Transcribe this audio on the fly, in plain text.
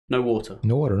No water.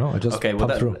 No water, no. I just okay. Well,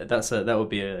 through. that would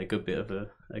be a good bit of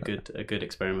a good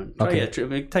experiment. Okay. Oh,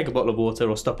 yeah, take a bottle of water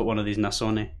or stop at one of these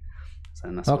nasoni. So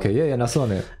okay, yeah,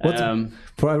 nasoni.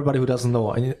 For everybody who doesn't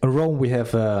know, in Rome we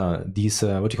have these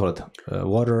what do you call it?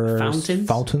 Water fountains.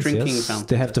 Drinking yes. fountains.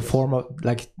 They have the form of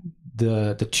like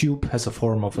the tube has a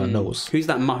form of a nose. Who's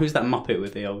that Muppet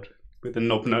with the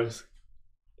knob nose?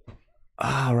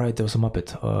 Ah, right. There was a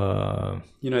Muppet.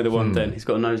 You know the one. Then he's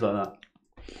got a nose like that.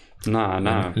 No.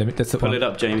 Let me pull it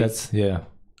up, Jamie. That's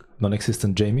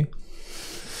non-existent Jamie.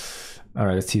 All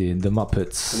right, let's see the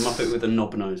Muppets. The Muppet with a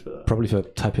knob nose. But probably if I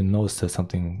type in nose, there's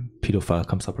something pedophile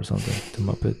comes up or something.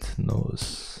 The Muppet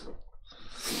nose.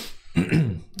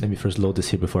 Let me first load this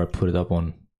here before I put it up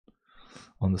on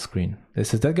the screen.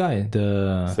 This is that guy.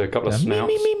 So a couple of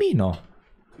snouts. Me. No.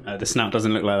 The snout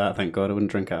doesn't look like that. Thank God, I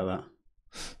wouldn't drink out of that.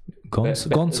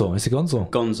 Gonzo. Is it Gonzo?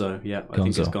 Gonzo. Yeah, I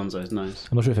think it's Gonzo's nose.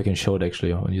 I'm not sure if I can show it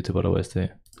actually on YouTube. Otherwise, they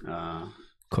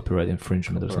copyright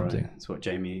infringement or something. That's what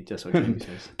Jamie says.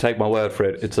 Take my word for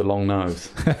it. It's a long nose.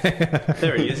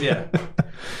 There he is. Yeah.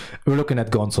 We're looking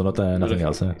at Gonzo, not nothing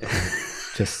else.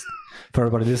 Just for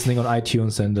everybody listening on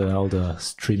iTunes and all the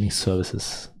streaming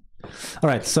services. All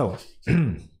right, so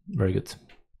very good.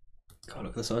 God,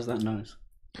 look at the size of that nose.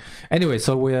 Anyway,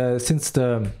 so we since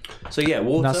the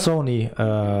water nasoni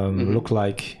look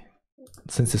like,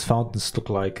 since these fountains look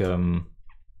like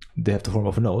they have the form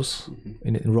of a nose.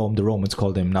 In Rome, the Romans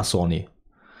called them nasoni.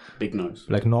 Big nose.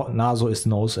 Like naso is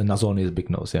nose and nasoni is big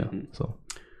nose. Yeah.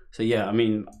 So yeah, I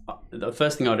mean, the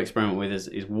first thing I would experiment with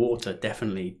is water.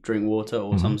 Definitely drink water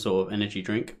or some sort of energy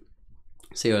drink.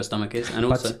 See how your stomach is, and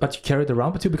also. But you carry it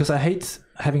around with you, because I hate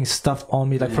having stuff on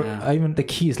me. Like even the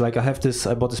keys. Like I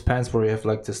bought this pants where you have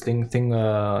like this thing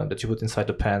that you put inside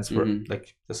the pants, where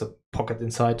like there's a pocket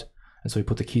inside, and so you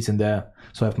put the keys in there.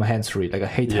 So I have my hands free. Like I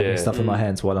hate having stuff in my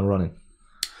hands while I'm running.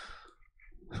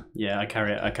 Yeah, I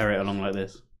carry it along like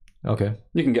this. Okay.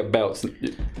 You can get belts.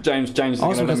 James is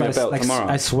going to let me a belt tomorrow.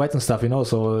 I sweat and stuff,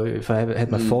 So if I had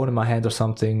my phone in my hand or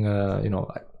something, I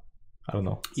don't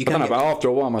know. But after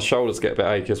a while, my shoulders get a bit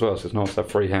achy as well. So it's nice to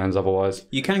have free hands. Otherwise,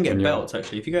 you can get belts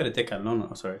actually. If you go to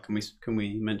Decathlon, can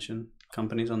we mention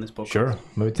companies on this podcast? Sure.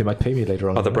 Maybe they might pay me later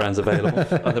on. Other brands available.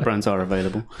 Other brands are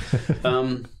available.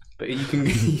 But you can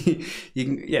if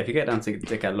you get down to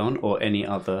Decathlon or any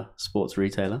other sports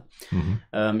retailer, you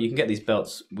can get these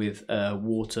belts with a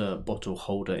water bottle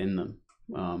holder in them.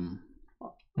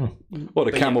 Or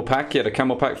the camel pack, the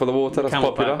camel pack for the water. That's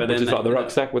popular. Which is like the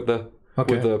rucksack with the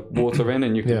water in,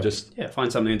 and you can just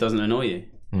find something that doesn't annoy you.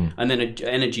 And then an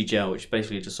energy gel, which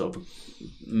basically just sort of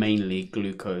mainly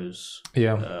glucose. I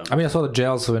mean, I saw the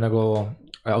gels when I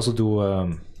also do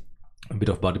a bit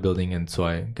of bodybuilding, and so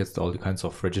I get all the kinds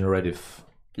of regenerative.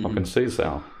 I can see,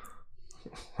 Sal.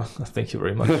 Thank you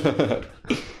very much.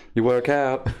 You work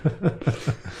out.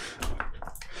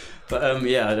 But I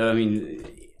mean,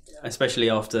 especially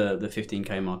after the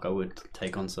 15K mark, I would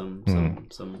take on some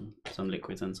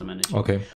liquids and some energy. Okay.